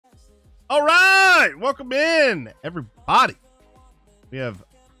All right, welcome in, everybody. We have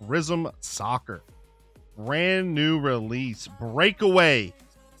Prizm Soccer, brand new release, Breakaway.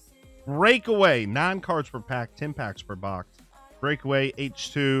 9 cards per pack, 10 packs per box. Breakaway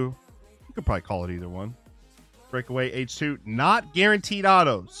H2, you could probably call it either one. Breakaway H2, not guaranteed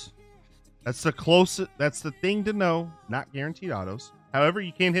autos. That's the closest, that's the thing to know, not guaranteed autos. However,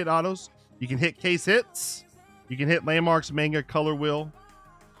 you can hit autos. You can hit case hits. You can hit landmarks, manga, color wheel.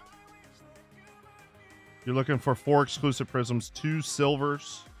 You're looking for 4 exclusive Prizms, 2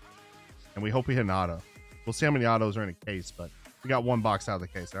 silvers, and we hope we hit an auto. We'll see how many autos are in a case, but we got 1 box out of the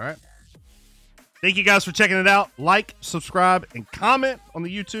case, all right? Thank you guys for checking it out. Like, subscribe, and comment on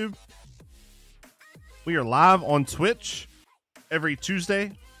the YouTube. We are live on Twitch every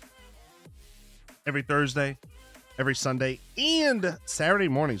Tuesday, every Thursday, every Sunday, and Saturday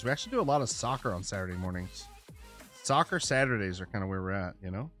mornings. We actually do a lot of soccer on Saturday mornings. Soccer Saturdays are kind of where we're at, you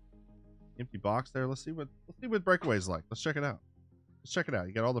know? Empty box there. Let's see what Breakaway's like. Let's check it out. Let's check it out.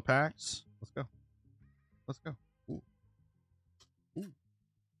 You got all the packs. Let's go. Let's go. Ooh. Ooh.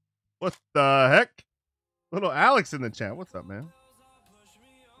 What the heck? Little Alex in the chat. What's up, man?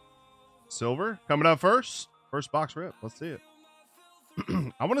 Silver coming up first. First box rip. Let's see it.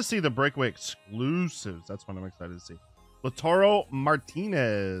 I want to see the Breakaway exclusives. That's what I'm excited to see. Lautaro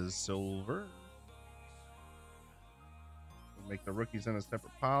Martinez, silver. We'll make the rookies in a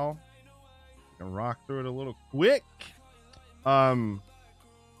separate pile. And rock through it a little quick. I don't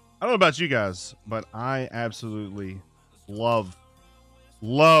know about you guys, but I absolutely love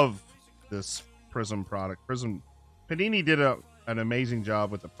this Prizm product. Panini did an amazing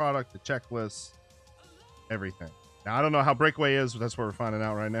job with the product, the checklist, everything. Now I don't know how Breakaway is, but that's what we're finding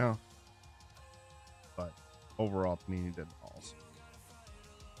out right now. But overall, Panini did awesome.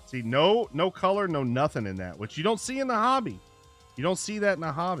 See, no color, no nothing in that, which you don't see in the hobby. You don't see that in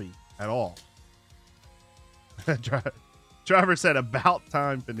the hobby at all. Driver said, about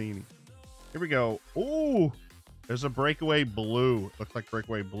time, Panini. Here we go. Ooh, there's a Breakaway blue. Looks like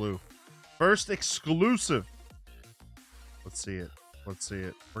Breakaway blue. First exclusive. Let's see it. Let's see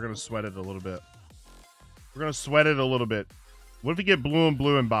it. We're going to sweat it a little bit. We're going to sweat it a little bit. What if we get blue on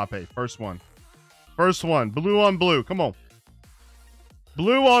blue Mbappe? First one. First one. Blue on blue. Come on.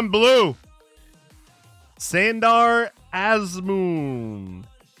 Blue on blue. Sandar Azmoun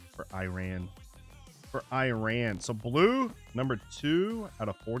for Iran. So blue, number 2 out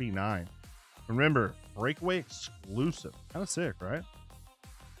of 49. Remember, Breakaway exclusive. Kind of sick, right?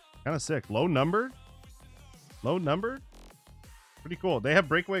 Kind of sick. Low numbered. Pretty cool. They have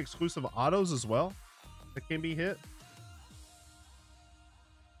Breakaway exclusive autos as well that can be hit.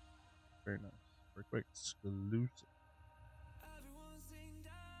 Very nice. Breakaway exclusive.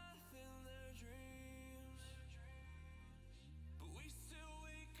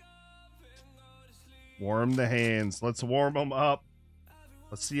 Warm the hands. Let's warm them up.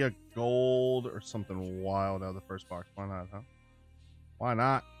 Let's see a gold or something wild out of the first box. Why not, huh? Why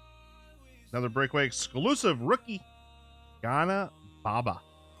not? Another Breakaway exclusive rookie. Ghana Baba.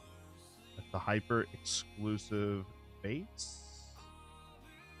 That's the hyper exclusive Bates.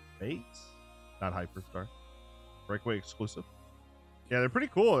 Not hyper, sorry. Breakaway exclusive. Yeah, they're pretty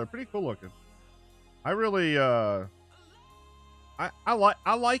cool. They're pretty cool looking. I really I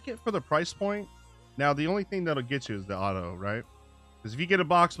like it for the price point. Now, the only thing that'll get you is the auto, right? Because if you get a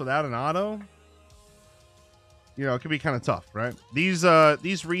box without an auto, you know, it can be kind of tough, right? These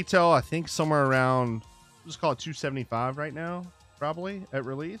retail, I think, somewhere around, let's call it $275 right now, probably, at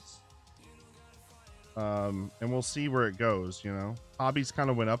release. And we'll see where it goes, you know. Hobbies kind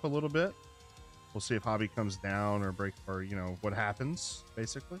of went up a little bit. We'll see if Hobby comes down or break, or, you know, what happens,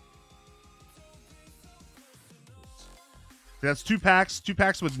 basically. That's 2 packs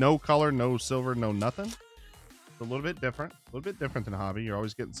with no color, no silver, no nothing. It's a little bit different than Hobby. You're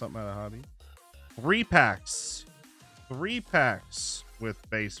always getting something out of Hobby. 3 packs with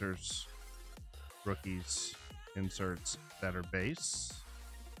basers, rookies, inserts that are base.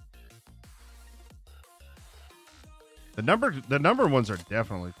 The number ones are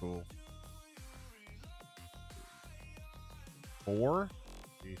definitely cool. 4.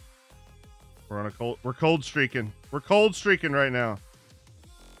 We're on a cold streaking. We're cold streaking right now.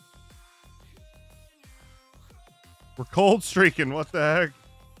 We're cold streaking. What the heck?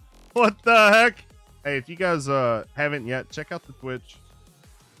 What the heck? Hey, if you guys haven't yet, check out the Twitch.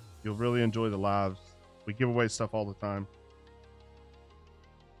 You'll really enjoy the lives. We give away stuff all the time.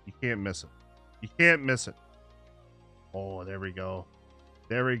 You can't miss it. You can't miss it. Oh, there we go.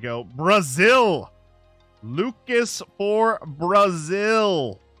 There we go. Brazil. Lucas for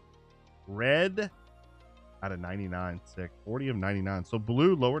Brazil. Red Out of 99. Sick. 40 of 99. So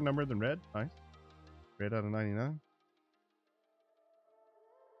blue, lower number than red. Nice. Red out of 99.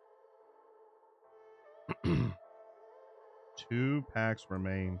 Two packs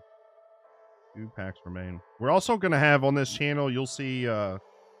remain. Two packs remain. We're also going to have on this channel, you'll see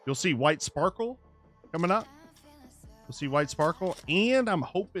White Sparkle coming up. You'll see White Sparkle. And I'm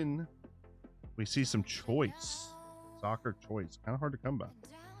hoping we see some choice. Soccer choice. Kind of hard to come by.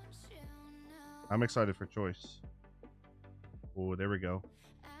 I'm excited for choice. Oh, there we go.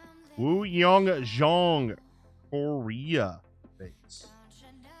 Woo Young Jong. Korea base.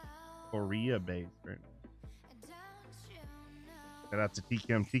 Korea base. Right. Shout out to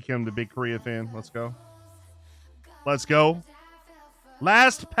T-Kim. T-Kim, the big Korea fan. Let's go. Let's go.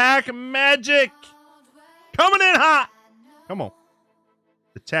 Last pack magic. Coming in hot. Come on.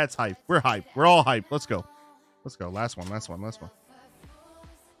 The chat's hype. We're hype. We're all hype. Let's go. Let's go. Last one. Last one. Last one.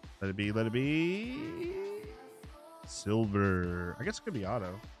 Let it be. Let it be. Silver. I guess it could be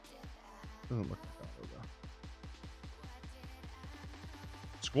auto. Doesn't look like auto though.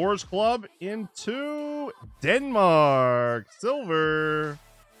 Scores Club into Denmark. Silver.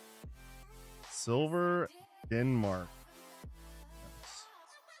 Silver. Denmark. Nice.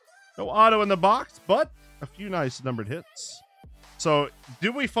 No auto in the box, but a few nice numbered hits. So,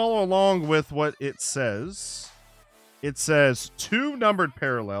 do we follow along with what it says? It says 2 numbered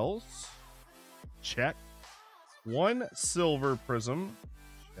parallels. Check. 1 silver prism.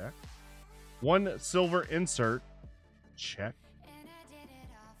 Check. 1 silver insert. Check.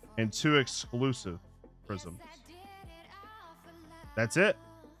 And 2 exclusive prisms. That's it.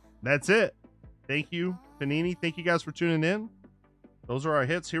 That's it. Thank you, Panini. Thank you guys for tuning in. Those are our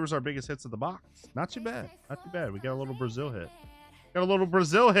hits. Here was our biggest hits of the box. Not too bad. Not too bad. We got a little Brazil hit. Got a little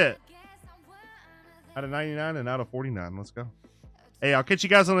Brazil hit. Out of 99 and out of 49. Let's go. Hey, I'll catch you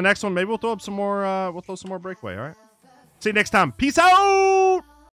guys on the next one. Maybe we'll throw up some more. We'll throw some more breakaway. All right. See you next time. Peace out.